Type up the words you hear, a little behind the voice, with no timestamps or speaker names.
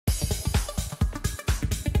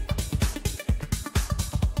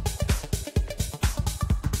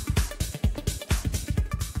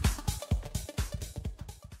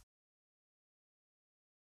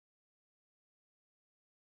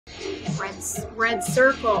red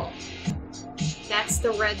circle. That's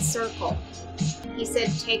the red circle. He said,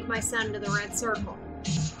 take my son to the red circle.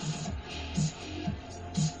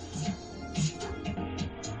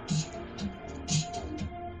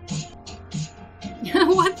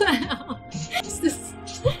 What the hell? Is this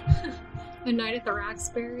A Night at the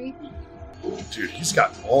Roxbury? Dude, he's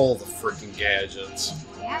got all the freaking gadgets.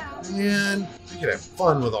 Yeah. Man, you can have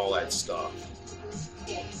fun with all that stuff.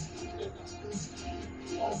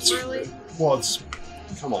 Really? Well, it's...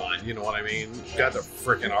 Come on, you know what I mean? Got the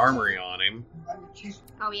freaking armory on him.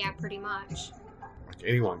 Oh yeah, pretty much. Like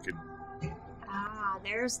anyone could... Ah,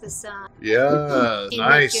 there's the sun. Yeah, In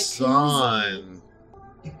nice the jacuzzi. sun.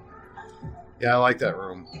 Yeah, I like that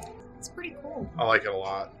room. It's pretty cool. I like it a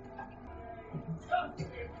lot.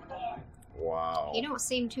 Wow. You don't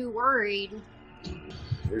seem too worried.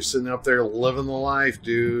 You're sitting up there living the life,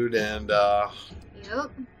 dude, and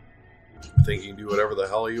Yep. think you can do whatever the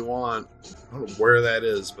hell you want. I don't know where that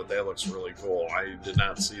is, but that looks really cool. I did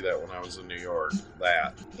not see that when I was in New York.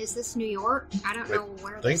 That. Is this New York? I don't know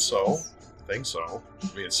where I think this so. is. I think so.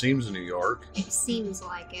 I mean, it seems New York. It seems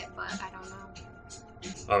like it, but I don't know. I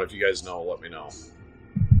don't know if you guys know. Let me know.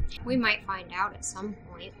 We might find out at some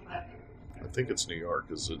point, but... I think it's New York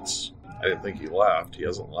because it's... I didn't think he left. He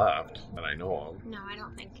hasn't left that I know of. No, I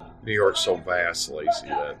don't think... New York's so vast, Lacey,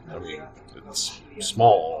 that, I mean, it's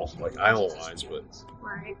small, like island-wise, but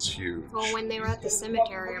Right. it's huge. Well, when they were at the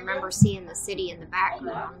cemetery, I remember seeing the city in the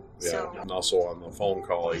background. Yeah, So, and also on the phone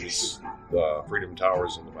call, he's the Freedom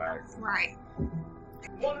Tower's in the back. right.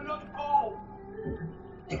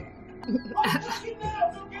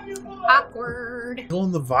 Awkward.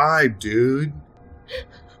 Feeling the vibe, dude.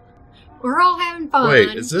 We're all having fun.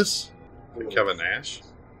 Wait, is this Kevin Nash?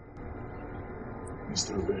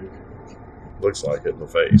 Mr. Wick, Looks like it in the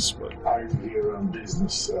face, but are you here on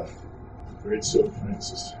business, sir? Great sir,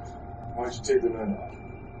 Francis. Why don't you take the men out?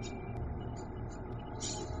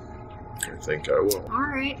 I think I will. All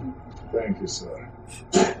right. Thank you, sir.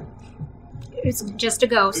 It's just a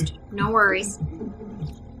ghost. No worries.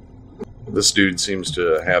 This dude seems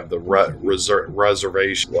to have the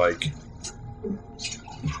reservation, like...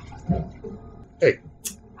 Hey.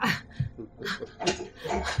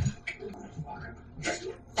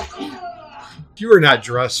 You are not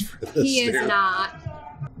dressed for this, He is dude. not.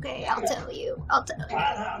 Okay, I'll tell you. I'll tell you.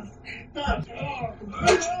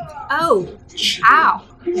 Oh. Ow.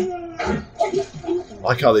 I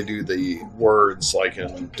like how they do the words like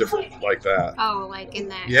in different, like that. Oh, like in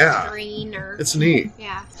that Yeah. green or... It's neat.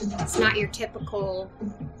 Yeah. It's not your typical...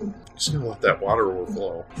 Just gonna let that water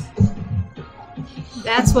overflow.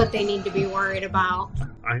 That's what they need to be worried about.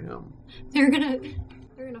 I am. They're gonna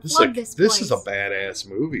This, flood this place. this is a badass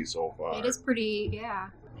movie so far. It is pretty, yeah.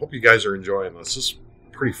 Hope you guys are enjoying this. This is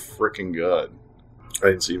pretty freaking good. I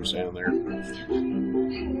didn't see him standing there.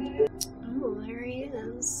 Oh, there he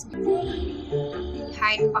is.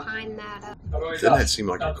 Hiding behind that. Didn't that seem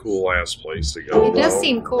like a cool ass place to go? It does though?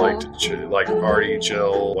 seem cool. Like to like party,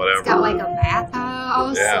 chill, whatever. It's got like a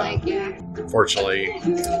bathhouse. Yeah. Like, yeah. Fortunately,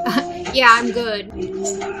 Yeah, I'm good.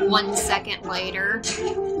 1 second later.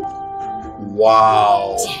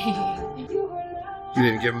 wow. Dang. You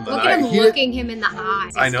didn't give him the Look night. at him He looking him in the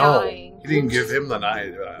eyes. I He's know. dying. You didn't give him the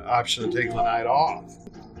night option of taking the night off.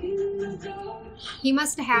 He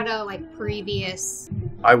must have had a like previous.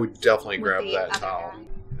 I would definitely with grab the that other towel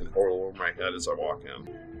and hold it over my head as I walk in.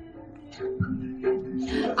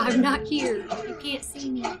 guy. I'm not here. You can't see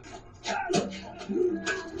me.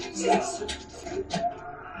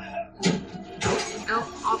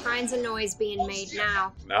 Oh, all kinds of noise being made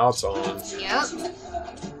now. Now it's on.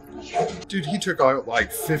 Yep. Dude, he took out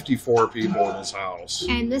like 54 people in his house.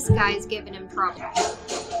 And this guy's giving him trouble.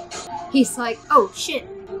 He's like, oh shit,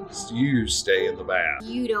 You stay in the bath.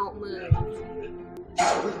 you don't move.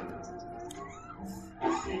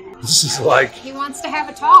 This is like He wants to have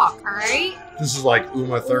a talk, alright?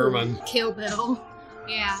 Uma Thurman. Kill Bill.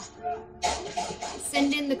 Yeah.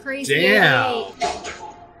 Send in the crazy Damn. eight.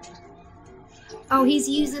 Oh, he's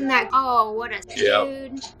using that. Oh, what a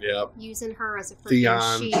Yep. dude. Yep. Using her as a freaking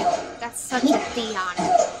Theon. shield. That's such a Theon.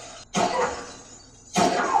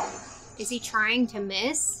 Is he trying to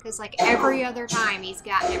miss? Because like every other time he's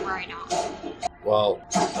gotten it right on. Well,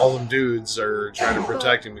 all them dudes are trying to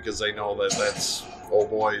protect him because they know that that's old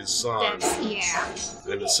boy's son. Yeah,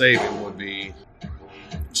 And to save him would be...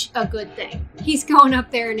 a good thing. He's going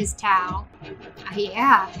up there in his towel.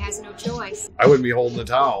 Yeah, has no choice. I wouldn't be holding the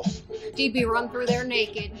towel. He'd be run through there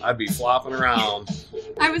naked. I'd be flopping around.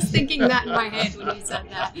 I was thinking that in my head when you said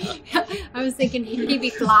that. I was thinking he'd be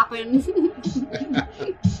flopping.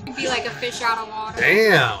 He'd be like a fish out of water.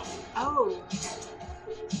 Damn. Oh.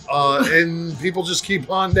 And people just keep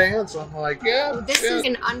on dancing. I'm like, yeah. This yeah. is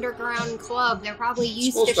an underground club. They're probably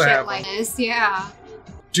used supposed to to shit happen. like this. Yeah.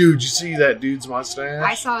 Dude, you see that dude's mustache?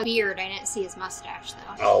 I saw a beard. I didn't see his mustache,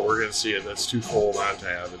 though. Oh, we're gonna see it. That's too cool not to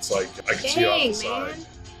have. It's like I can see it off the side. Man.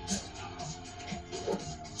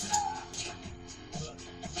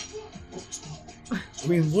 I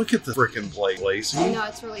mean, look at the freaking plate, Lacey. No,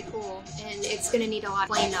 it's really cool. And it's going to need a lot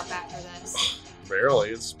of cleaning up after this. Barely.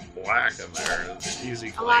 It's black in there. It's easy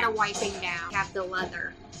A clean. lot of wiping down. Have the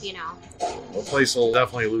leather, you know. The place will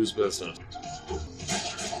definitely lose business.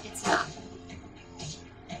 It's not.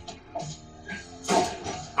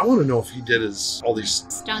 I want to know if he did all these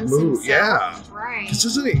Stunts moves. himself. Yeah. Right. Because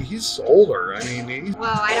isn't he? He's older. I mean, he's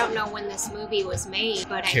Well, I don't know when this movie was made,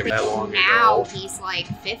 but I Came think that long now ago. he's like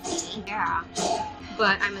 50. Yeah.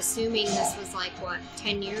 But I'm assuming this was like, what,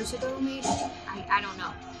 10 years ago maybe? I don't know.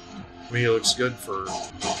 I mean, he looks good for.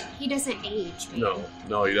 He doesn't age, man.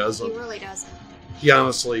 No, he He doesn't. really doesn't. He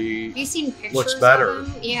honestly. Have you seen pictures Looks better. of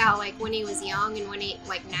him? Yeah, like when he was young and when he,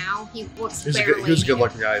 like now, he looks He was barely. a good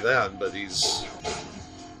looking guy then, but he's.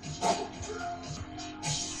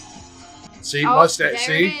 See, Oh, mustache.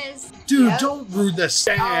 there See, it is. dude, Yep. don't ruin the Oh, that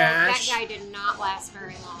stash. guy did not last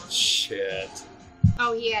very long. Shit.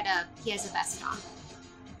 Oh, he has a vest on.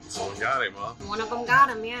 Someone got him, huh? One of them got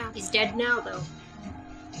him, yeah. He's dead now, though.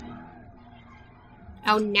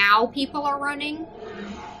 Oh, now people are running?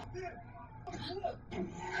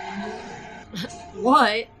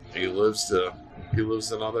 What? He lives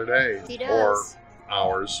another day. He does. Or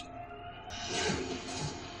hours.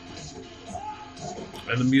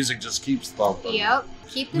 And the music just keeps thumping. Yep.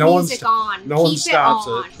 Keep the No one music on. No one Keep stops it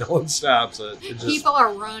on. it. No one stops it. It just, People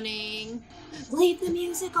are running. Leave the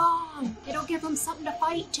music on. It'll give them something to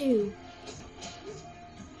fight to.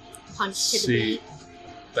 Punch to the see, beat.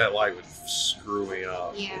 that light would screw me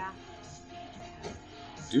up. Yeah.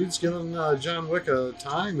 Dude's giving John Wick a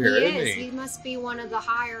time here, He isn't is. he? He must be one of the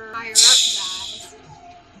higher up guys.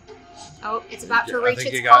 Oh, it's about to reach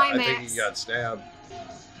its climax. I think he got stabbed.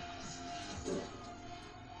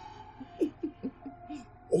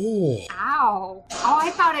 Oh. Ow. Oh, I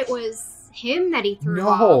thought it was him that he threw No.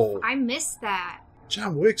 off. I missed that.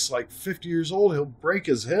 John Wick's like 50 years old. He'll break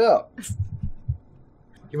his hip.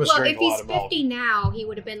 He must Well, drink if a lot he's of milk. 50 now, he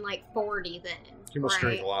would have been like 40 then. He must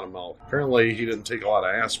right? drink a lot of milk. Apparently, he didn't take a lot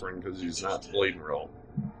of aspirin because he's not bleeding real.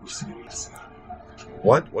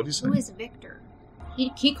 What? What did he say? Who is Victor?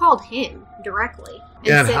 He called him directly and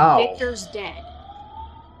And said how? Victor's dead.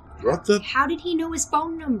 What the? How did he know his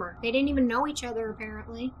phone number? They didn't even know each other,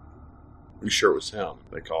 apparently. You sure it was him?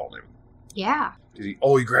 They called him. Yeah. Did he?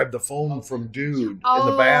 Oh, he grabbed the phone from dude in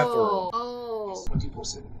the bathroom. Oh.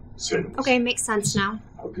 20%. Okay, makes sense now.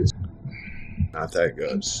 Okay. Not that I'm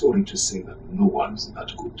good. sorry to say that no one's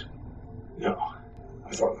that good. No,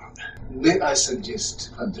 I thought not. May I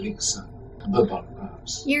suggest a drink, some bourbon,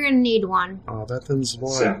 perhaps? You're gonna need one. Oh, that thing's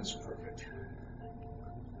blood. Sounds perfect.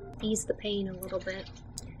 Ease the pain a little bit.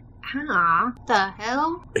 Ah, the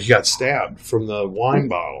hell? He got stabbed from the wine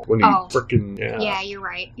bottle when he Oh. frickin' Yeah, you're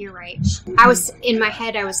right. You're right. I was in my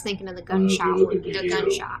head. I was thinking of the gunshot. The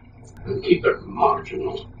gunshot. And keep it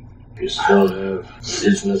marginal. You still have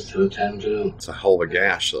business to attend to. It's a hell of a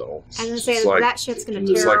gash, though. I was gonna say It's like- that shit's gonna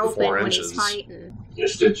it's tear like open 4 when inches. he's fighting. Your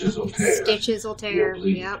stitches will tear. Stitches will tear. You'll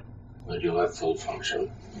bleed. Yep. But you'll have full function.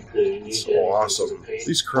 So awesome.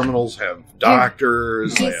 These criminals have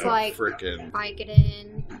doctors. They He's have like- frickin'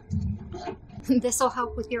 Vicodin. This'll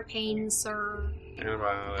help with your pain, sir.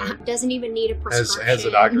 antibiotics. Doesn't even need a prescription. Has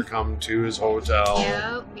the doctor come to his hotel?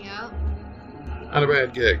 Yep. Not a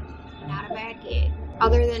bad gig. Not a bad gig.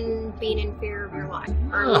 Other than being in fear of your life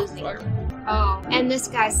or Oh, losing fuck. it. Oh, and this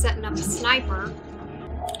guy's setting up a sniper.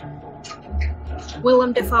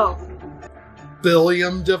 Willem Dafoe.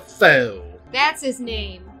 William Dafoe. That's his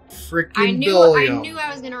name. Frickin' I knew Billiam.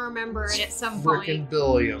 I was gonna remember it at some Frickin' point.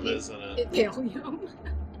 Billiam, isn't it?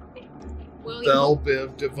 William. Bell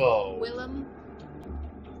Biv DeVoe. Willem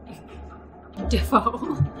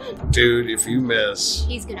Dafoe. Dude, if you miss.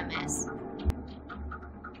 He's gonna miss.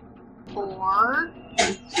 Or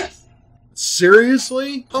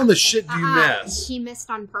Seriously? How the shit do you miss? He missed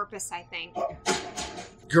on purpose, I think.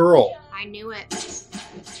 Girl, I knew it.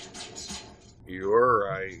 you were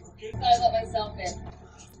right. I let myself in.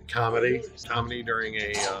 Comedy during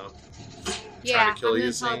a Yeah, kill I'm you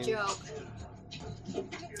gonna tell a scene. joke.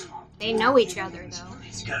 They know each other, though.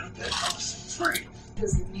 He's got a bed house. Free.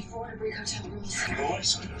 Just leave me forward to break hotel rules.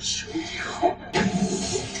 Boys, I'm gonna shoot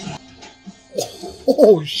you.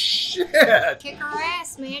 Oh shit! Kick her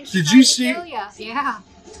ass, man. She's Did trying you to see- kill ya. Yeah.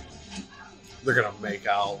 They're gonna make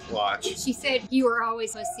out. Watch. She said you were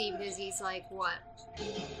always supposed to see because he's like, what,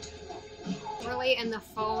 Really? And the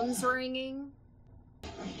phone's ringing?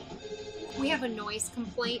 We have a noise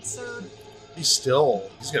complaint, sir. He's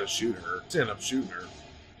gonna shoot her. He's gonna end up shooting her.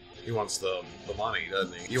 He wants the money,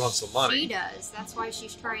 doesn't he? He wants the money. She does. That's why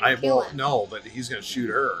she's trying to kill him. No, but he's gonna shoot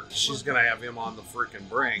her. She's gonna have him on the freaking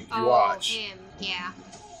brink. You Oh, watch. him. Yeah.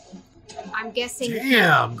 I'm guessing.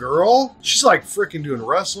 Damn, girl. She's like freaking doing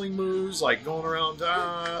wrestling moves, like going around,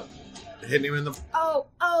 hitting him in the. Oh,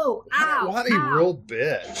 ow. What a ow. real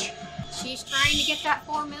bitch. She's trying to get that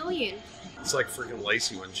 4 million. It's like freaking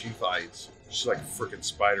Lacey when she fights. She's like a freaking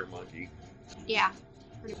spider monkey. Yeah.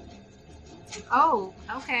 Oh,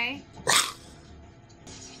 okay.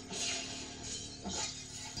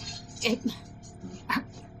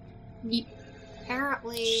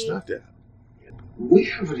 Apparently. She's not dead. We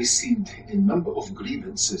have received a number of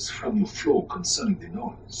grievances from your floor concerning the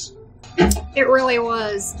noise. It really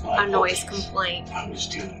was a noise complaint. I was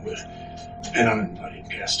dealing with an uninvited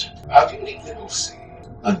guest. Have you any little say?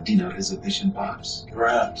 A dinner reservation, perhaps?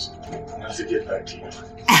 Perhaps. I'll have to get back to you.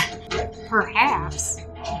 Perhaps.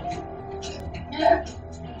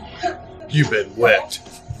 You've been whipped.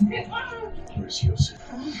 Where's Yosef?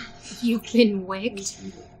 You've been wigged.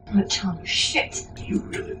 I'm not telling you shit. You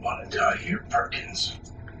really want to die here, Perkins?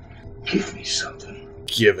 Give me something.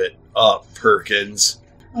 Give it up, Perkins.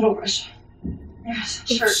 Little Russia. Yes,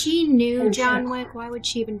 sure. If she knew John Wick, why would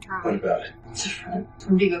she even What try? about it? It's a friend.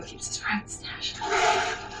 Vigo keeps his private stash.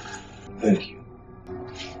 Thank you.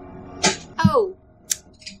 Oh,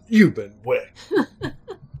 You've been whipped.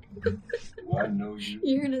 I know you.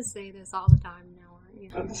 you're gonna say this all the time now, aren't you?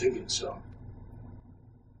 I'm thinking so.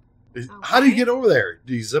 How do you get over there?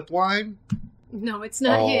 Do you zip line? No, it's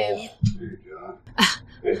not him. Hey, John.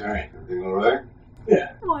 Hey, Harry. Everything all right?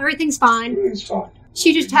 Yeah, Oh, everything's fine. everything's fine.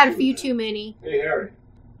 She just had a few too many. Hey, Harry.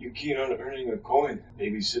 You keen on earning a coin?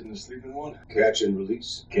 Babysitting a sleeping one? Catch and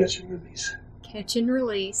release. Catch and release. Catch and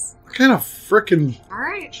release. What kind of freaking... All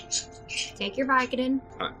right. Take your Vicodin.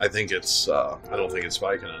 I think it's, I don't think it's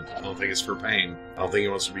Vicodin. I don't think it's for pain. I don't think it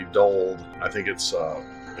wants to be dulled. I think it's,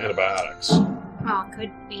 antibiotics. Oh,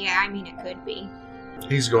 could be. Yeah, I mean, it could be.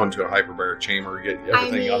 He's going to a hyperbaric chamber to get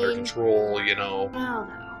everything under control, you know. No,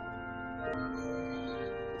 no.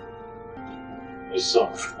 Hey,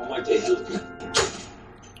 son. On my day looking.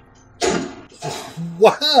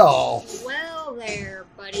 Wow! Well there,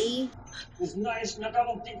 buddy.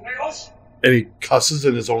 And he cusses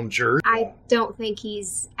in his own shirt. I don't think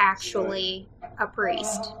he's actually a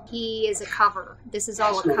priest. He is a cover. This is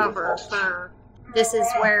all a cover for... This is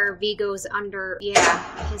where Vigo's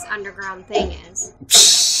his underground thing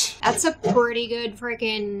is. That's a pretty good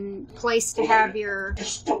freaking place to have your...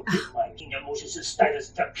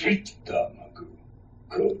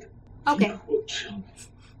 Good. Okay.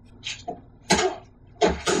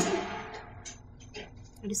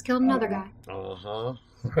 I just killed another guy.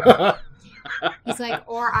 Uh-huh. He's like,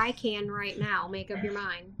 or I can right now. Make up your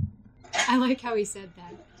mind. I like how he said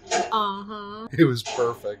that. Uh-huh. It was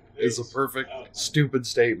perfect. It was a perfect, stupid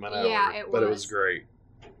statement ever. Yeah, it But it was. was great.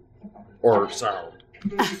 Or sound.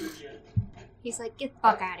 He's like, get the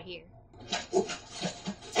fuck out of here.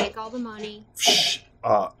 Take all the money.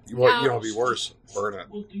 You know it'd be worse. Burn it.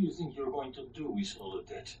 What do you think you're going to do with all of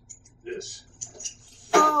that? This.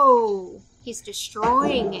 Oh, he's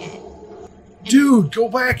destroying it. Dude, go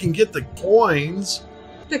back and get the coins.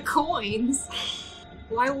 The coins?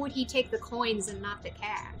 Why would he take the coins and not the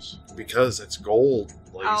cash? Because it's gold,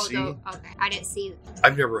 Lacey. Oh, okay. I didn't see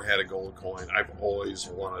I've never had a gold coin. I've always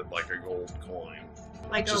wanted like a gold coin.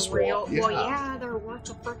 like Just a real. one, yeah. Well, yeah, they're worth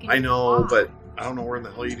a freaking. I know, lot. but I don't know where in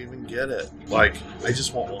the hell you'd even get it. Like, I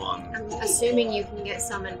just want one. I'm assuming you can get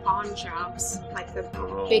some in pawn shops, like the don't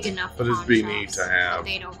know. big enough. But it'd pawn be shops, neat to have. but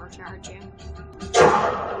they'd overcharge you.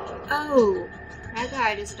 Oh, that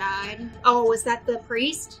guy just died. Oh, was that the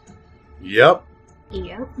priest? Yep.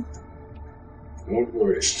 Yep. Don't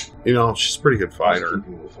worry. You know, she's a pretty good fighter.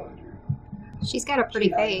 Housekeeping will find you. She's got a pretty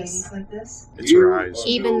face. Like this? It's her eyes.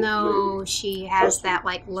 Even though she has that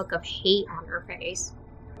like look of hate on her face.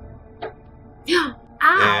 Ow!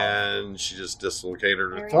 And she just dislocated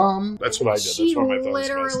her thumb. That's what I did. She That's why my thumb's messed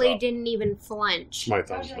literally up. didn't even flinch. My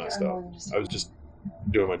thumb's messed up. I was just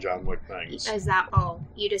doing my John Wick things. Is that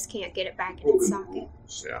you just can't get it back in its socket.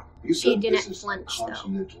 Yeah. You She said didn't this is flinch, though.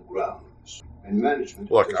 continental grounds, and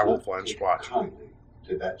management Look, does I won't not flinch. take Watch. kindly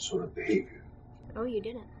to that sort of behavior. Oh, you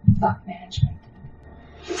didn't. Fuck management.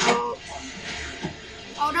 Oh,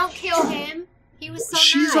 don't kill him. He was so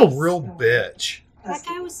She's nice. a real bitch. That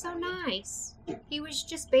guy was so nice. He was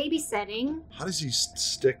just babysitting. How does he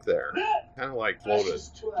stick there? Kind of like floated.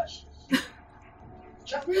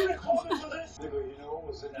 He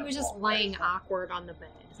was just laying awkward on the bed.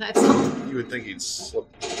 That's all. You would think he'd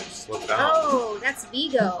slip down. Oh, that's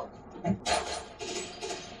Vigo.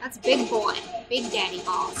 That's Big Boy. Big Daddy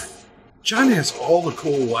Boss. John has all the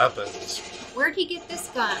cool weapons. Where'd he get this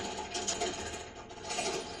gun?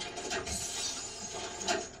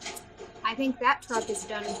 I think that truck is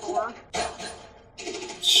done for.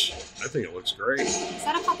 I think it looks great. Is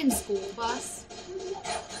that a fucking school bus?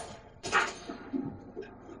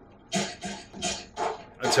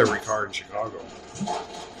 That's every car in Chicago.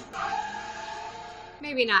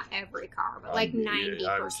 Maybe not every car, but like 90%.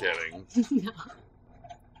 I'm kidding. No.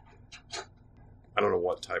 I don't know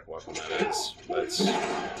what type of weapon that is. That's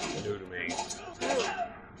new to me.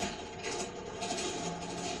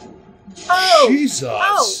 Oh! Jesus!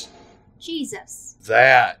 Oh! Jesus.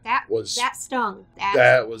 That stung.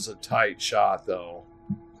 That was a tight shot, though.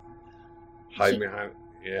 Hide behind.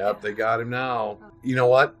 Yep, they got him now. You know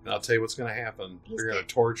what? I'll tell you what's going to happen. They're going to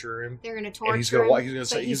torture him. They're going to torture and he's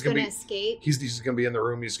him. He's going to escape. He's going to be in the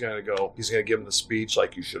room. He's going to give him the speech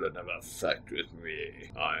like, "You should have never fucked with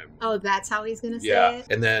me. Oh, that's how he's going to say it?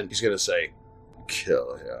 And then he's going to say,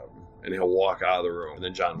 "Kill him." And he'll walk out of the room. And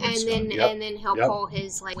then John Wick's and then he'll pull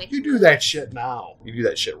his like. You do that shit now. You do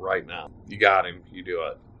that shit right now. You got him. You do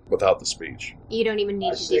it without the speech. You don't even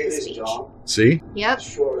need to do the speech. See? Yep.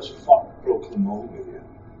 Sure as fuck broke the mold with you.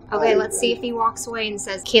 Okay, let's see if he walks away and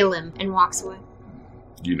says, "Kill him," and walks away.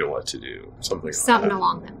 You know what to do. Something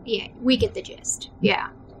along them. Yeah, we get the gist. Yeah.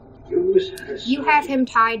 You have him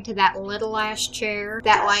tied to that little ass chair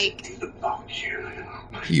that like...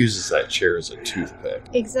 He uses that chair as a toothpick.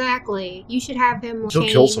 Exactly. You should have him... He'll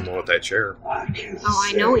kill someone with that chair. Oh,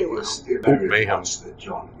 I know he will. Mayhem.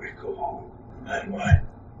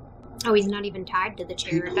 Oh, he's not even tied to the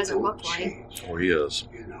chair. It doesn't look like. Oh, he is.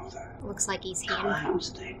 Looks like he's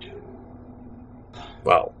handcuffed.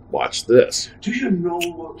 Well, watch this. Do you know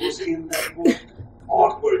what was in that book?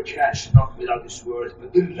 Awkward cash, not without his words,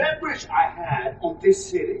 but the leverage I had on this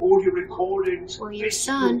city, audio recordings. Well, your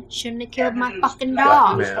son shouldn't have killed my fucking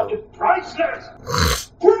dog.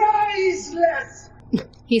 Priceless! Priceless!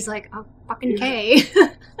 He's like, oh, fucking K.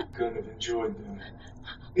 Kind of enjoyed that.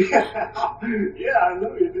 Yeah, I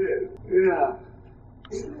know you did. Yeah.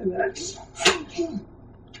 That's...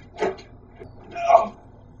 Oh.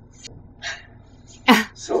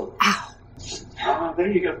 So,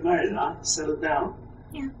 then you got married, huh? Settled down.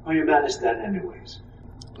 Yeah. How you managed that anyways?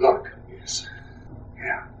 Luck, yes.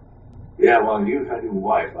 Yeah. Yeah, well, you had your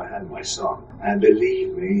wife, I had my son. And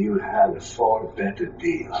believe me, you had a far better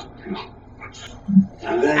deal.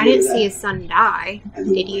 I didn't see his son die.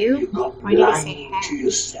 Did you? Why did you say had? To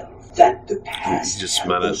yourself that the past just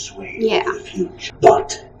meant it. Yeah. The future.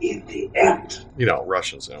 But in the end, you know,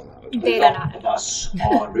 Russians don't know how to do they don't know how to do. us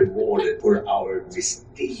are rewarded for our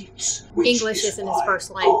misdeeds. English isn't his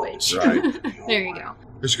first language. Right. There you go.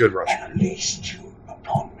 There's good Russian. Unleashed you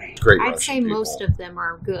upon me. Great I'd Russian say people. most of them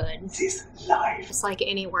are good. This life Just like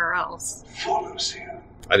anywhere else. follows you.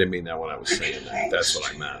 I didn't mean that when I was saying that. That's what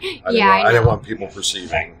I meant. I didn't know. want people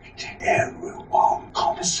perceiving. Everyone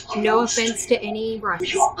comes close No offense to any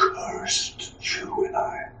Russians. You're cursed, you and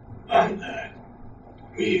I. And then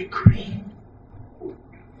we agree.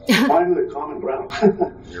 Finally, common ground.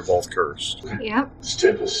 You're both cursed. Yep.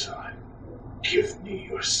 Step aside. Give me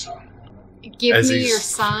your son. Give me your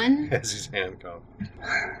son? As he's handcuffed.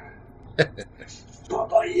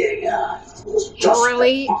 Baba Yaga was just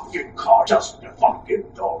Really? a fucking car, just a fucking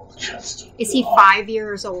dog, just a Is he 5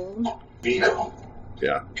 years old? Vigo.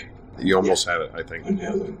 Yeah. You almost had it, I think. When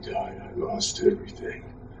Helen died, I lost everything.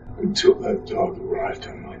 Until that dog arrived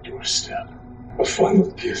on my doorstep. A final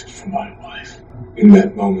gift from my wife. In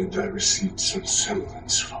that moment, I received some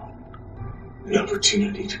semblance of hope. An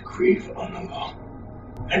opportunity to grieve unalone.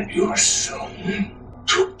 And your son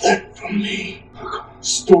took that from me.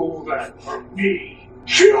 Stole that from me.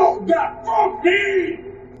 Killed that from me!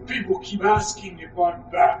 People keep asking if I'm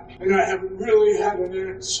back, and I haven't really had an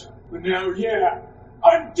answer. But now, yeah,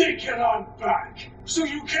 I'm thinking I'm back. So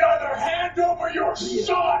you can either hand over your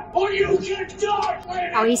son, or you can die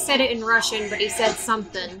later! Oh, he said it in Russian, but he said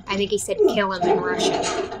something. I think he said kill him in Russian.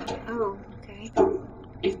 Oh, okay.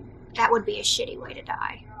 That would be a shitty way to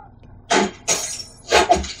die.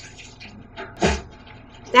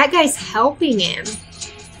 That guy's helping him.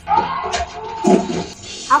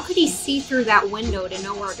 How could he see through that window to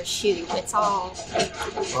know where to shoot? It's all...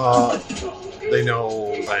 They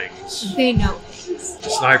know things. They know things. The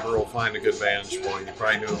sniper will find a good vantage point. He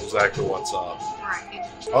probably knows exactly what's up. Right.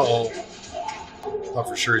 Uh-oh. Thought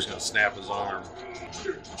for sure he's going to snap his arm.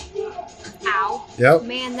 Ow. Yep.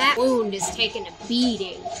 Man, that wound is taking a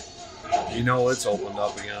beating. You know it's opened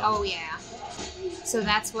up again. Oh, yeah. So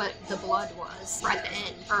that's what the blood was at the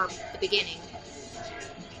end, or the beginning.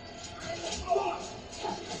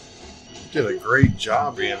 Did a great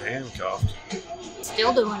job being handcuffed.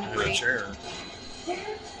 Still doing it In a great. chair.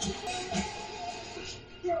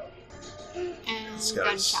 And got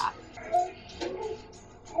gunshot.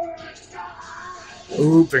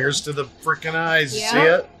 Ooh, fingers to the freaking eyes. You Yep. see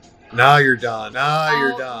it? Now you're done. Now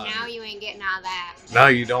you're Oh, done. now you ain't getting out of that. Now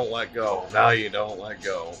you don't let go. Now you don't let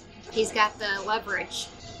go. He's got the leverage.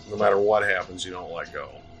 No matter what happens, you don't let go.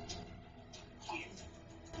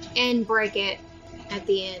 And break it at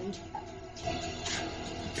the end.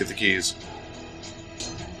 Get the keys.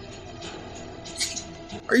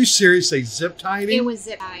 Are you serious? They zip tied him? It was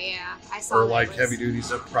zip. Yeah, I saw Or that like was- heavy duty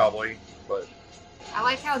zip, probably. But I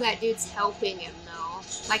like how that dude's helping him, though.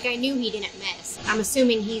 Like, I knew he didn't miss. I'm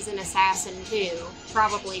assuming he's an assassin, too.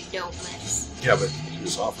 Probably don't miss. yeah, but he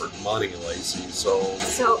was offered money, Lacey. So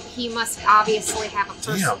So he must obviously have a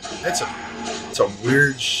person. damn, it's a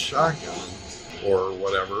weird shotgun or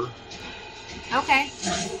whatever. Okay.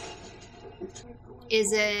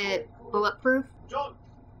 Is it bulletproof?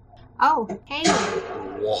 Oh, hey.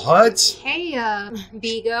 What? Hey,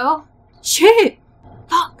 Vigo. Shit!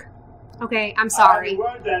 Fuck! Okay, I'm sorry.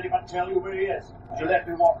 Word then if I tell you where he is. You let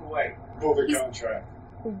me walk away. Pull the He's- contract.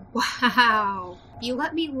 Wow. If you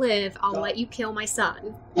let me live, I'll let you kill my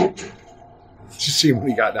son. Did you see when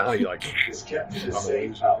he got down? He like, It's kept in the I'm safe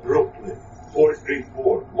amazed. out. Brooklyn,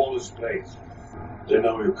 434, Wallace Place. They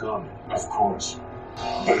know you're coming. Of course.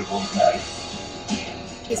 But it won't matter.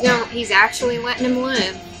 He's actually letting him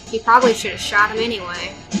live. He probably should have shot him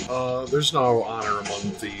anyway. there's no honor among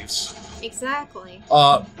thieves. Exactly.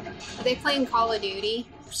 Uh, Are they playing Call of Duty?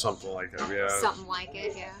 something like that, yeah. Something like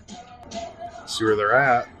it, yeah. See where they're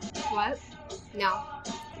at. What? No.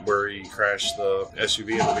 Where he crashed the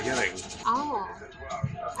SUV in the beginning. Oh.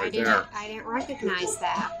 Right there. I didn't recognize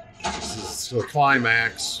that. This is the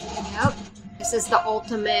climax. Yep. This is the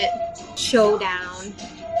ultimate showdown.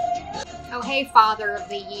 Oh, hey, Father of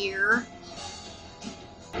the Year.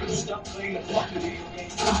 Stop playing the fucking video game.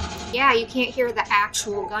 Yeah, you can't hear the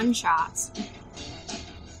actual gunshots.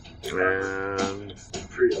 And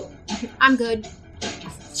Freedom. I'm good.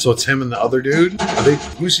 so it's him and the other dude?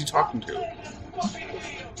 Who's he talking to?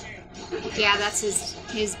 Yeah, that's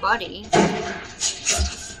his buddy.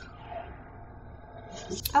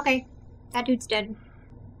 Okay, that dude's dead.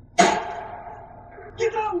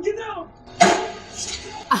 Get down! Get down!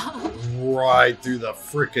 Right through the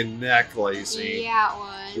freaking neck, Lacey. Yeah,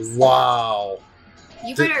 it was. Wow.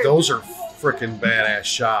 You better. Those are freaking badass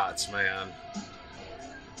shots, man.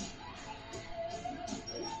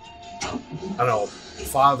 I know,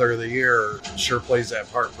 Father of the Year sure plays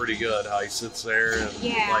that part pretty good. How he sits there and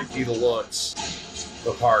Yeah. like he looks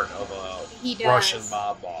the part of He a does. Russian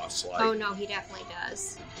mob boss. Like, Oh no, he definitely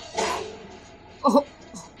does. Oh,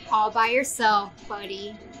 all by yourself,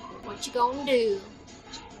 buddy. What you gonna do?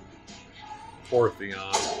 poor Theon.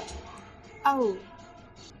 Oh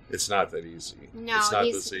It's not that easy. no, it's not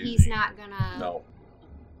he's this easy. he's not gonna. No.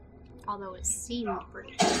 Although it seemed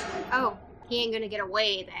pretty. Oh, he ain't gonna get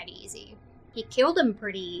away that easy. He killed him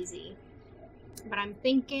pretty easy. But I'm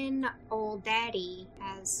thinking old daddy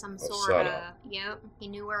has some sort of. setup. Yep, he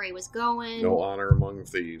knew where he was going. No honor among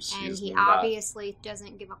thieves. And He's he not. obviously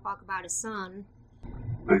doesn't give a fuck about his son.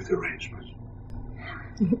 Make the arrangements.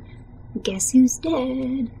 Guess who's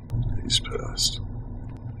dead? He's pissed.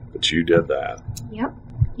 But you did that. Yep.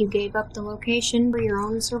 You gave up the location for your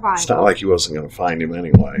own survival. It's not like he wasn't going to find him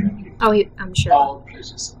anyway. Oh, I'm sure. All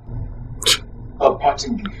pleasures. A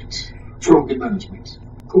parting gift from the management.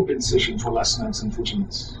 Compensation for last night's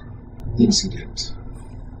unfortunate incident.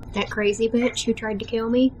 That crazy bitch who tried to kill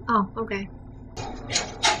me? Oh, okay.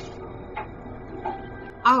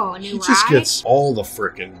 Oh, a new He just ride? gets all the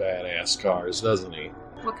frickin' badass cars, doesn't he?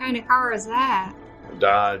 What kind of car is that? A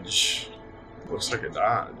Dodge. Looks like a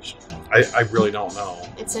Dodge. I really don't know.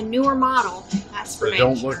 It's a newer model. That's for But it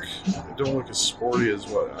damn don't look as sporty as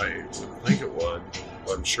what I would think it would.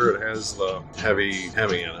 But I'm sure it has the heavy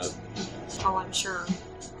in it. Oh, I'm sure.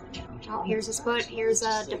 Oh, here's his foot. Here's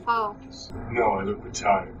a Defoe. No, I look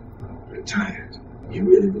retired. Retired? You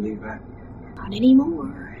really believe that? Not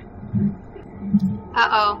anymore.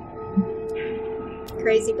 Uh-oh.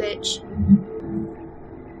 Crazy bitch.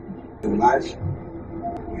 In life,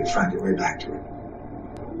 you find your way back to it.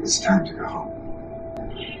 It's time to go home.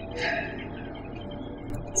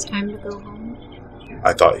 It's time to go home.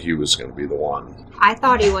 I thought he was going to be the one. I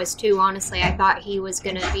thought he was too, honestly. I thought he was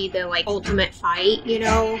gonna be the, ultimate fight, you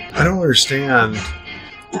know? I don't understand.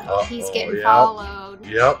 He's getting yep. followed.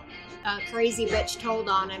 Yep. A crazy bitch told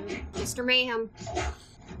on him. Mr. Mayhem.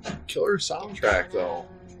 Killer soundtrack, though.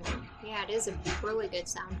 Yeah, it is a really good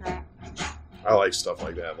soundtrack. I like stuff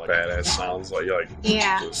like that, like badass sounds, like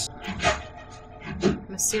yeah. Just...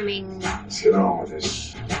 I'm assuming. Let's get on with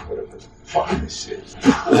this. Whatever the fuck this is.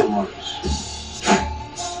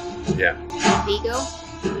 Yeah. Vigo?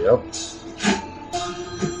 Yep.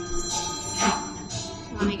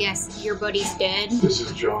 Let me guess, your buddy's dead? This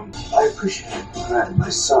is John. I appreciate it. Glad my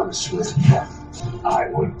son is swift death. I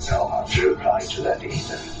wouldn't know how to reply to that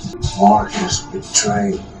either. Marcus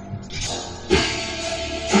betrayed.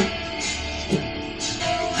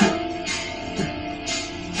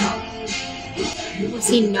 Was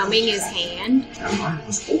he numbing his hand? And mine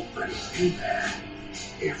was open in there.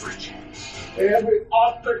 Everything. Every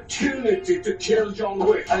opportunity to kill John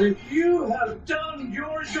Wick. And if you have done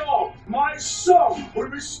your job, my son will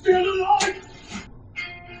be still alive.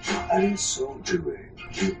 And in so doing,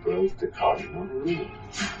 you broke the cardinal rule.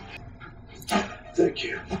 Thank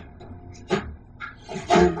you.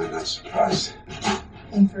 Why am I not surprised?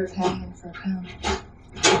 In for a penny, in for a pound.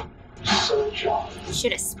 So, John. You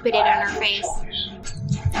should have spit it in her face.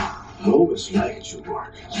 I always liked you,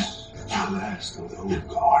 Marcus. The last of the old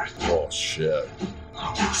guard. Oh, shit.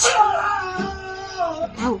 Oh,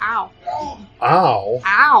 ow. Ow.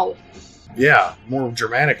 Ow. Yeah, more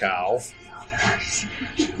dramatic ow.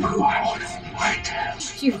 Did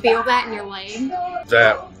you feel that in your leg?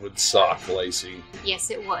 That would suck, Lacey. Yes,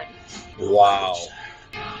 it would. Wow.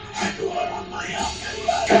 How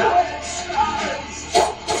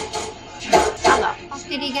the fuck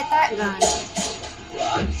did he get that gun?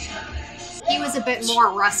 He was a bit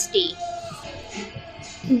more rusty.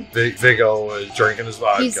 Vigo was drinking his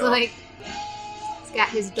vodka. He's like, he's got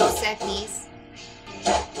his Dos Equis.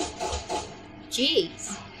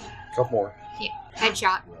 Jeez. Couple more. Yeah.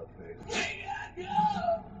 Headshot.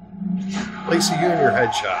 Lacey, you and your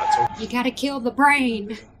headshots. You gotta kill the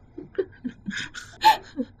brain.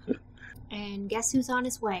 And guess who's on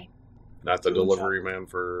his way? Not the delivery man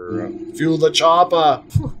for Fuel the Chopper.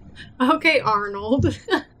 Okay, Arnold.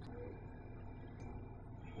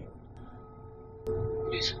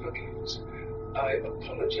 Miss Perkins, I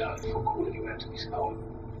apologize for calling you out of this hour.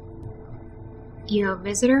 Your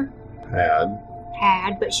visitor?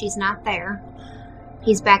 Had, but she's not there.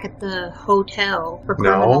 He's back at the hotel for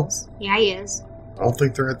criminals. No. Yeah, he is. I don't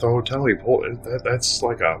think they're at the hotel. He pulled it. That's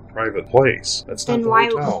like a private place. That's not the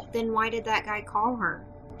hotel. Then why did that guy call her?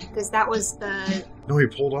 Because that was the... No, he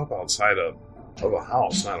pulled up outside of a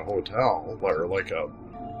house, not a hotel. Or like a...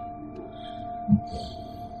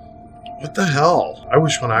 What the hell? I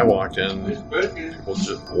wish when I walked in, people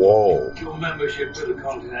just... Whoa. Your membership to the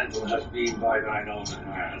Continental has been by thine own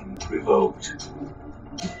hand revoked.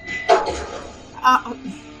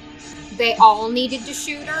 They all needed to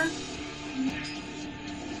shoot her?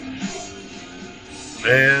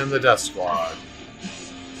 And the Death Squad.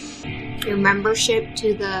 Your membership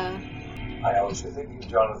to the... I always think,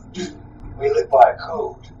 Jonathan, we live by a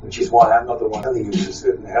code, which is why I'm not the one telling you that a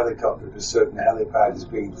certain helicopter to a certain helipad is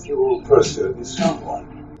being fueled for a certain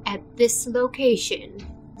someone. At this location.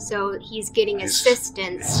 So he's getting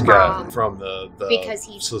assistance from the because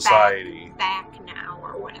he's society. Back now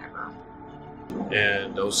or whatever.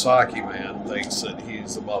 And Osaki man thinks that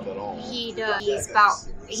he's above it all. He does.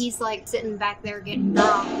 He's like sitting back there getting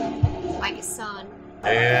drunk like his son.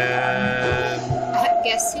 And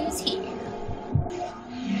guess who's here?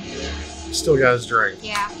 Still got his drink.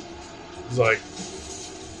 Yeah. He's like,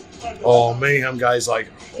 oh, Mayhem guy's like.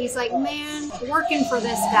 He's like, man, working for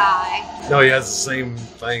this guy. No, he has the same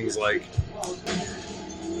things like.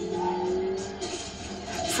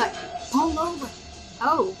 It's like, pull over.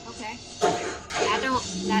 Oh, okay.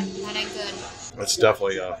 That ain't good. That's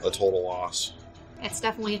definitely a total loss. It's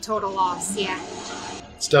definitely a total loss, yeah.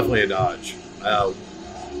 It's definitely a dodge.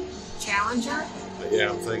 Challenger? Yeah,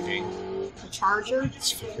 I'm thinking. A Charger?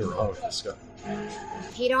 It's fucking wrong with this guy.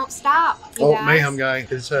 He don't stop. Guys. Mayhem guy,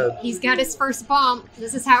 his head. He's got his first bump.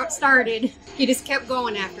 This is how it started. He just kept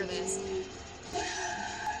going after this.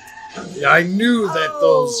 Yeah, I knew that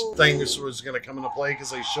those things was going to come into play because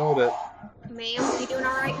they showed it. Ma'am, you doing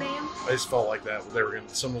all right, ma'am? I just felt like that.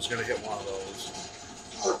 Someone was going to hit one of those.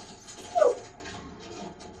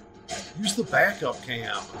 Use the backup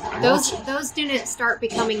cam. Those didn't start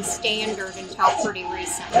becoming standard until pretty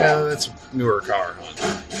recent. Yeah, that's a newer car,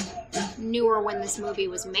 huh? Newer when this movie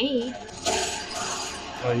was made.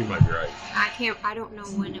 Oh, you might be right. I don't know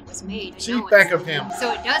when it was made. See, backup cam.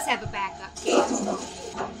 So it does have a backup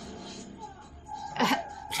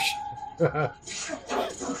cam.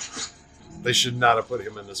 They should not have put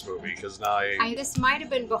him in this movie because now this might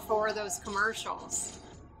have been before those commercials.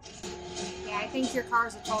 think your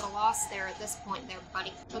car's a total loss there at this point there,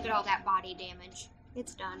 buddy. Look at all that body damage.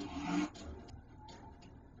 It's done.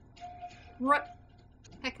 What?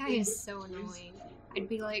 That guy is so annoying. I'd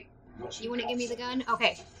be like, you want to give me the gun?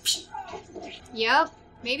 Okay. Yep.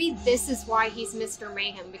 Maybe this is why he's Mr.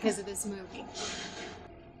 Mayhem, because of this movie.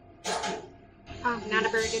 Oh, not a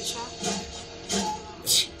very good shot.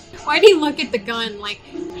 Why'd he look at the gun like,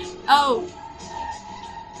 oh.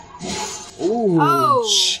 Ooh, oh,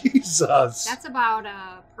 Jesus. That's about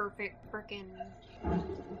a perfect frickin'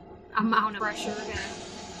 amount of pressure to...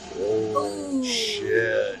 Oh,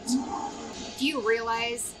 shit. Do you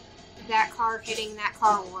realize that car hitting that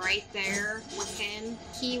car right there with him,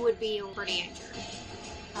 he would be pretty injured.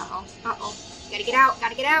 Uh-oh, uh-oh. Gotta get out,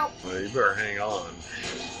 gotta get out. Well, you better hang on.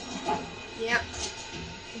 Yep.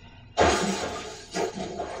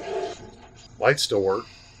 Lights still work.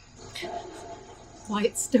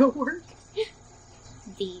 Lights still work?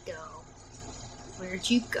 Vigo. Where'd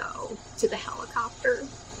you go? To the helicopter.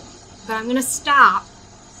 But I'm gonna stop.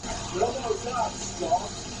 No more shots, John.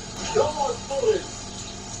 No more bullets.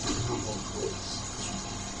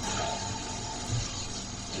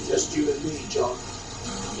 Just you and me, John.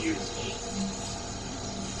 You and me.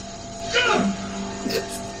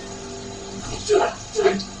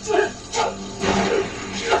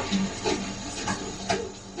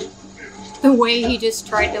 The way he just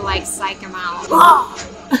tried to, like, psych him out.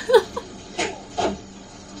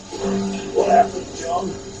 What happened, John?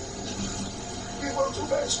 We were too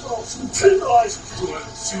very strong, civilized.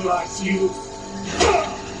 Civilize you.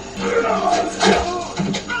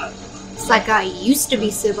 It's like I used to be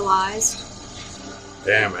civilized.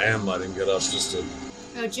 Damn, and let him get us just to...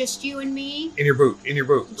 Oh, just you and me? In your boot, in your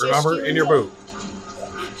boot. Just Remember? you In and your me. boot.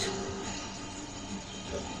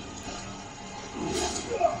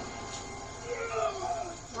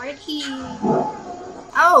 Why'd he...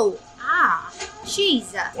 Oh,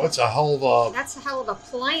 Jesus. What's a hell of That's a hell of a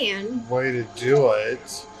plan. a way to do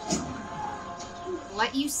it?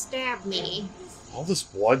 Let you stab me. All this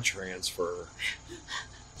blood transfer.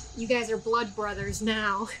 You guys are blood brothers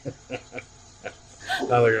now.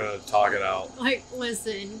 Now they're gonna talk it out. Like,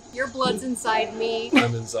 listen, your blood's inside me.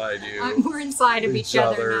 I'm inside you. We're inside of each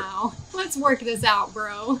other now. Let's work this out,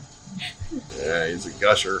 bro. Yeah, he's a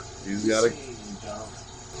gusher. He's got a...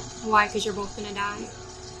 Why? Because you're both gonna die?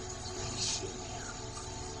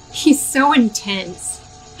 He's so intense.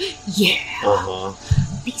 Yeah. Uh-huh.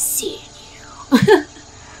 Be seeing you.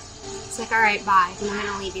 It's like, alright, bye. I'm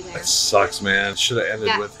gonna leave you there. That sucks, man. Should have ended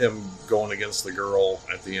Yeah. with him going against the girl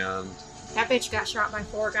at the end. That bitch got shot by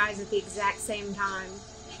 4 guys at the exact same time.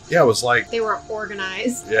 Yeah, it was like... They were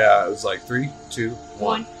organized. Yeah, it was like 3, 2,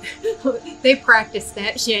 1. They practiced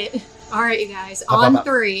that shit. Alright, you guys. Up, On up, up.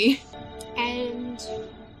 3. And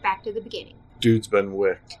back to the beginning. Dude's been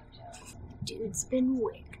wicked. Dude's been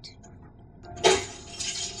wicked.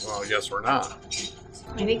 Well, I guess we're not.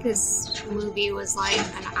 I think this movie was like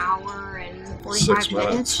an hour and 45 6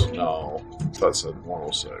 minutes. No, that said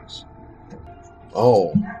 106.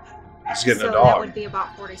 Oh, he's getting so a that dog. would be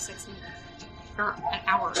about 46 minutes. Or an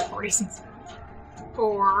hour and 46 minutes.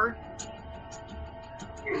 Or...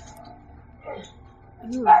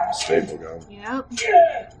 Ooh. Staple gun. Yep.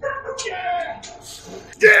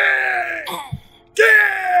 Yeah!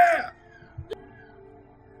 Yeah!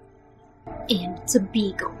 And it's a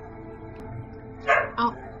beagle.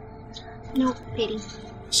 Oh. No, pity.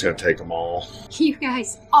 Just gonna take them all. You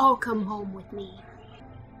guys all come home with me.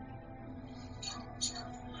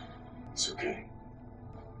 It's okay.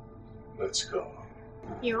 Let's go.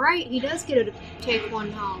 You're right, he does get to take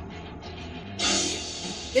one home.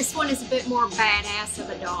 This one is a bit more badass of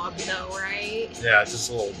a dog, though, right? Yeah, just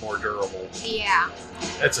a little more durable. Yeah.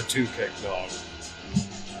 That's a 2-kick dog.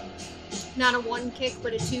 Not a 1 kick,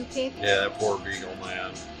 but a 2 kick. Yeah, that poor beagle,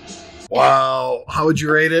 man. Wow. How would you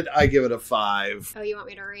rate it? I give it a 5. Oh, you want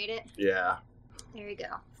me to rate it? Yeah. There you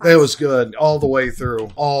go. It was good all the way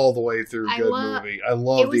through. All the way through. Good movie. I It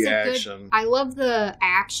love was the a good- action. I love the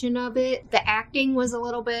action of it. The acting was a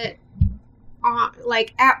little bit...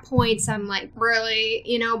 like, at points, I'm like, really?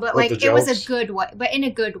 You know, but, With like, the it was jokes? a good way. But in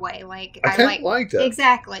a good way. Like, I kind of liked it.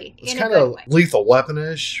 Exactly. It's In a kind good of way. Lethal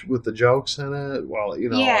Weapon-ish with the jokes in it. Well, you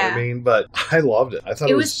know what Yeah. I mean? But I loved it. I thought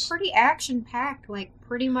It was pretty action-packed, like,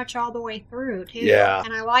 pretty much all the way through, too. Yeah.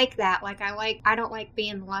 And I like that. Like, I don't like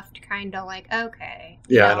being left kind of like, okay.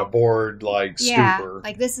 yeah, you know? and a bored, like, Yeah, stupor.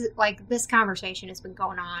 like this conversation has been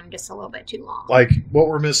going on just a little bit too long. Like, what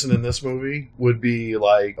we're missing in this movie would be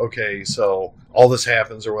like, okay, so all this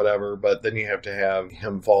happens or whatever, but then you have to have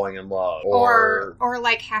him falling in love. Or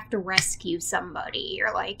like have to rescue somebody,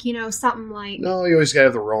 or like, you know, something like... No, you always gotta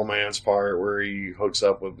have the romance part where he hooks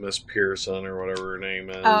up with Miss Pearson or whatever her name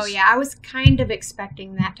is. Oh, yeah, I was kind of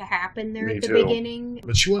expecting that to happen there at the beginning.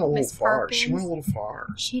 But she went a little Miss far. Perkins. She went a little far.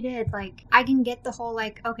 She did. Like, I can get the whole,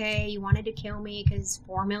 like, okay, you wanted to kill me because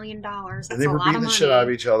 $4 million, that's And they a were lot beating of the money. shit out of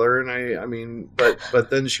each other, and I mean, but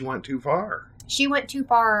then she went too far. She went too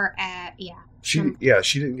far at, She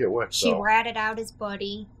didn't get Wick, She though. ratted out his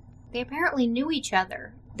buddy. They apparently knew each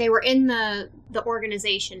other. They were in the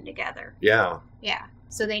organization together. Yeah. Yeah.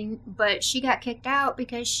 But she got kicked out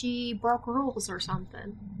because she broke rules or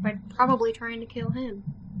something by probably trying to kill him.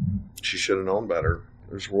 She should have known better.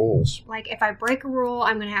 There's rules. Like, if I break a rule,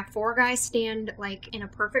 I'm going to have 4 guys stand, like, in a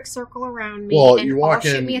perfect circle around me Well, and you all walk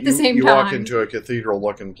shoot in. me at the same you time. walk into a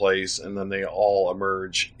cathedral-looking place, and then they all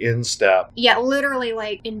emerge in step. Yeah, literally,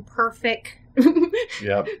 like, in perfect...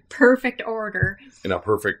 Yep. Perfect order. In a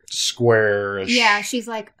perfect square. Yeah, she's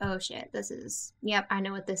like, oh shit, yep, I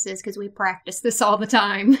know what this is because we practice this all the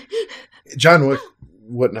time. John Wick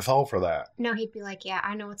wouldn't have fell for that. No, he'd be like, yeah,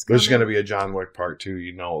 I know what's going on. There's going to be a John Wick part 2,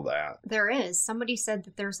 you know that. There is. Somebody said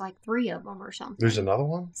that there's like 3 of them or something. There's another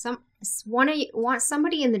one? Somebody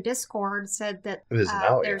in the Discord said that It isn't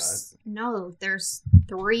out there's there's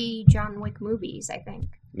 3 John Wick movies, I think.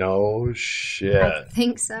 No shit. I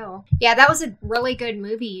think so. Yeah, that was a really good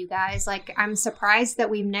movie, you guys. Like, I'm surprised that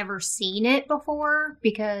we've never seen it before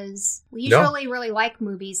because we usually really like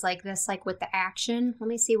movies like this, like with the action. Let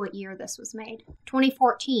me see what year this was made.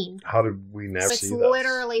 2014. How did we never see this? It's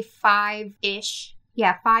literally 5-ish.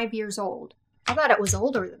 Yeah, 5 years old. I thought it was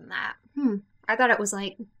older than that. I thought it was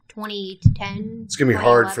like 2010. It's going to be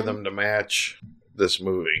hard for them to match this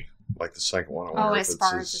movie. Like the second one. As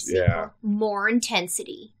far as the sequel. More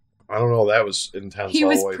intensity. I don't know. That was intense all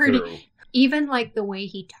the way through. Even like the way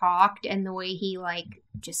he talked and the way he like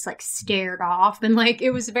just like stared off and like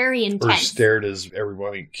it was very intense. Or stared as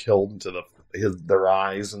everybody killed into their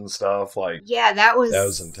eyes and stuff. Like that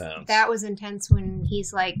was intense. That was intense when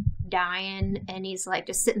he's like dying and he's like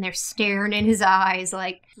just sitting there staring in his eyes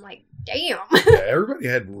like damn. Everybody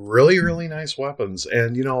had really, really nice weapons.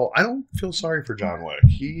 And, you know, I don't feel sorry for John Wick.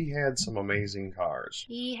 He had some amazing cars.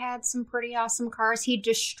 He had some pretty awesome cars. He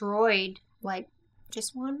destroyed, like,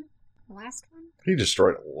 just one? The last one? He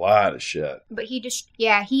destroyed a lot of shit. But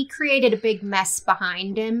he created a big mess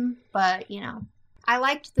behind him. But, you know, I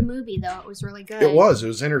liked the movie, though. It was really good. It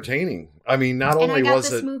was entertaining. I mean, not only was it... And I got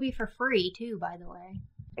this movie for free, too, by the way.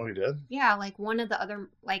 Oh, you did? Yeah, like one of the other,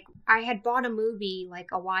 like I had bought a movie like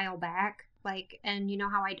a while back, like, and you know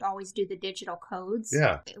how I'd always do the digital codes?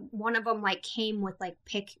 Yeah. One of them like came with like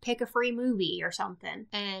pick a free movie or something.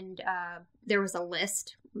 And there was a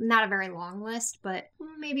list, not a very long list, but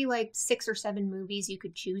maybe like 6 or 7 movies you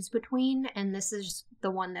could choose between. And this is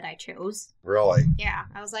the one that I chose. Really? Yeah.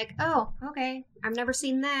 I was like, oh, okay. I've never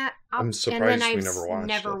seen that. I'm surprised we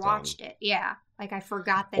never watched it. Yeah. Like I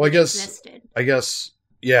forgot that it existed. I guess...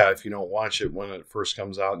 Yeah, if you don't watch it when it first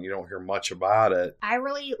comes out and you don't hear much about it. I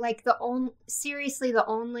really, like, the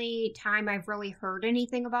only time I've really heard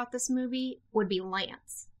anything about this movie would be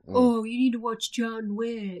Lance. Oh, you need to watch John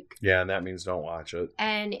Wick. Yeah, and that means don't watch it.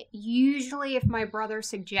 And usually if my brother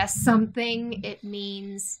suggests something, it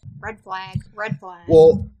means red flag, red flag.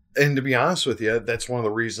 Well... And to be honest with you, that's one of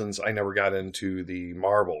the reasons I never got into the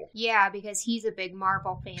Marvel. Yeah, because he's a big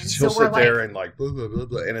Marvel fan. So he'll sit there and like blah blah blah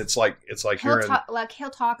blah, and it's like he'll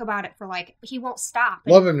talk about it for like he won't stop.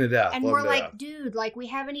 Love him to death. And we're like, dude, like we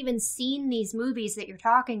haven't even seen these movies that you're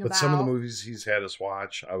talking about. But some of the movies he's had us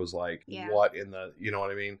watch, I was like, what in the, you know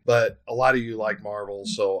what I mean? But a lot of you like Marvel,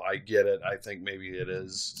 so I get it. I think maybe it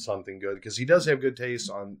is something good because he does have good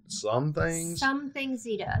taste on some things. Some things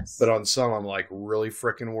he does, but on some, I'm like really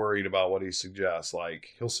freaking worried about what he suggests. Like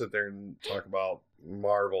he'll sit there and talk about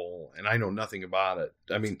Marvel and I know nothing about it.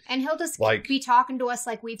 I mean, and he'll just like be talking to us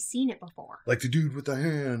like we've seen it before, like the dude with the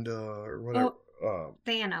hand or whatever.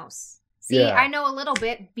 Thanos. See, I know a little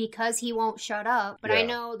bit because he won't shut up, but I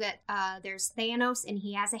know that there's Thanos and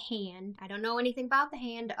he has a hand. I don't know anything about the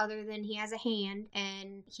hand other than he has a hand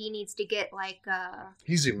and he needs to get like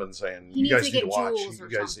he's even been saying you guys need to watch. You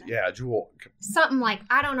guys, Jewel. Something like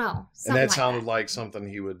I don't know. And that sounded like something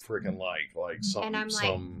he would freaking like something. And I'm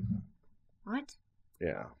like, what?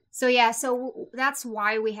 Yeah. So that's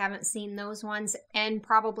why we haven't seen those ones, and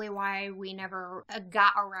probably why we never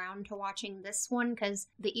got around to watching this one, because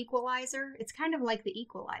The Equalizer, it's kind of like The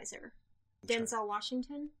Equalizer. Denzel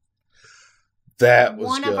Washington? That was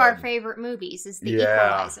one good. of our favorite movies is The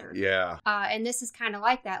Equalizer. Yeah. And this is kind of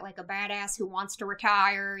like that, like a badass who wants to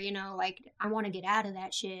retire, you know, like, I want to get out of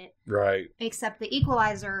that shit. Right. Except The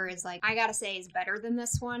Equalizer is like, I gotta say, is better than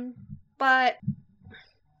this one. But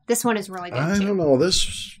this one is really good, I don't know. This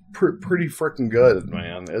is pretty freaking good,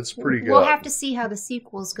 man. It's pretty good. We'll have to see how the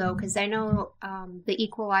sequels go, because I know The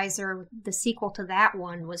Equalizer, the sequel to that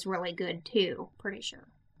one, was really good, too. Pretty sure.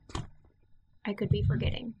 I could be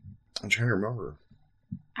forgetting. I'm trying to remember.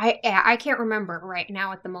 I can't remember right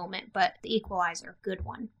now at the moment, but The Equalizer, good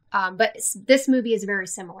one. But this movie is very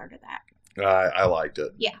similar to that. I liked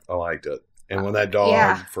it. Yeah. I liked it. And when that dog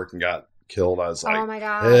freaking got killed, I was like, oh my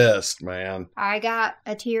God, pissed, man. I got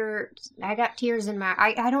tears in my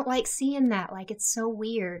I don't like seeing that. Like, it's so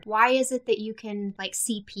weird. Why is it that you can like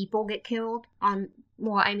see people get killed on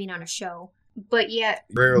a show, but yet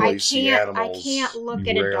rarely see animals. I can't look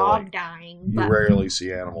at a dog dying. You rarely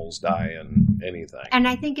see animals die in anything. And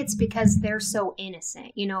I think it's because they're so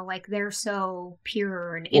innocent, you know, like they're so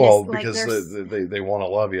pure and innocent. Well, because they want to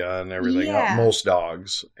love you and everything. Yeah. Most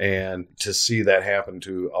dogs. And to see that happen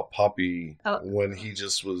to a puppy when he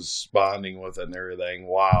just was bonding with it and everything,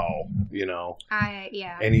 wow, you know.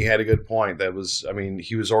 And he had a good point. That was, I mean,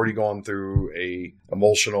 he was already going through a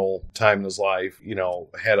emotional time in his life, you know,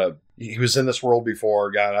 he was in this world before,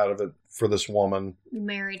 got out of it for this woman.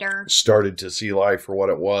 Married her. Started to see life for what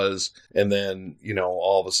it was. And then, you know,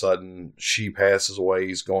 all of a sudden she passes away.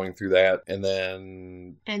 He's going through that. And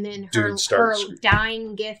then her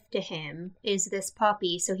dying gift to him is this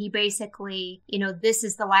puppy. So he basically, you know, this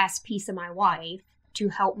is the last piece of my wife to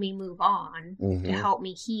help me move on, to help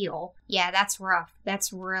me heal. Yeah, that's rough.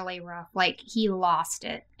 That's really rough. Like, he lost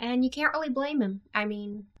it. And you can't really blame him. I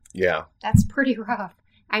mean, yeah, that's pretty rough.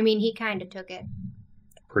 I mean, he kind of took it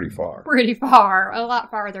pretty far. A lot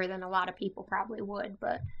farther than a lot of people probably would,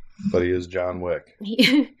 but he is John Wick.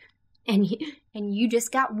 And you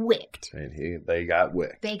just got wicked. And they got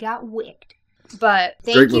wicked. They got wicked. But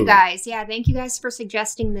thank you guys. Yeah, thank you guys for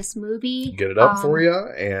suggesting this movie. Get it up for you,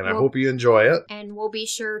 and I hope you enjoy it. And we'll be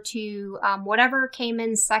sure to, whatever came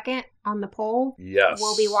in second on the poll, yes,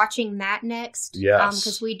 we'll be watching that next. Yes.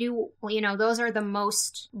 Because we do, you know, those are the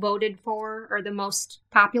most voted for, or the most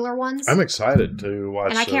popular ones. I'm excited to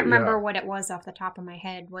watch. And I can't remember what it was off the top of my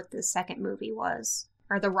head, what the second movie was.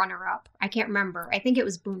 Or the runner-up. I can't remember. I think it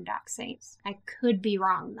was Boondock Saints. I could be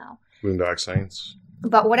wrong, though. Boondock Saints.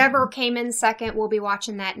 But whatever came in second, we'll be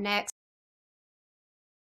watching that next.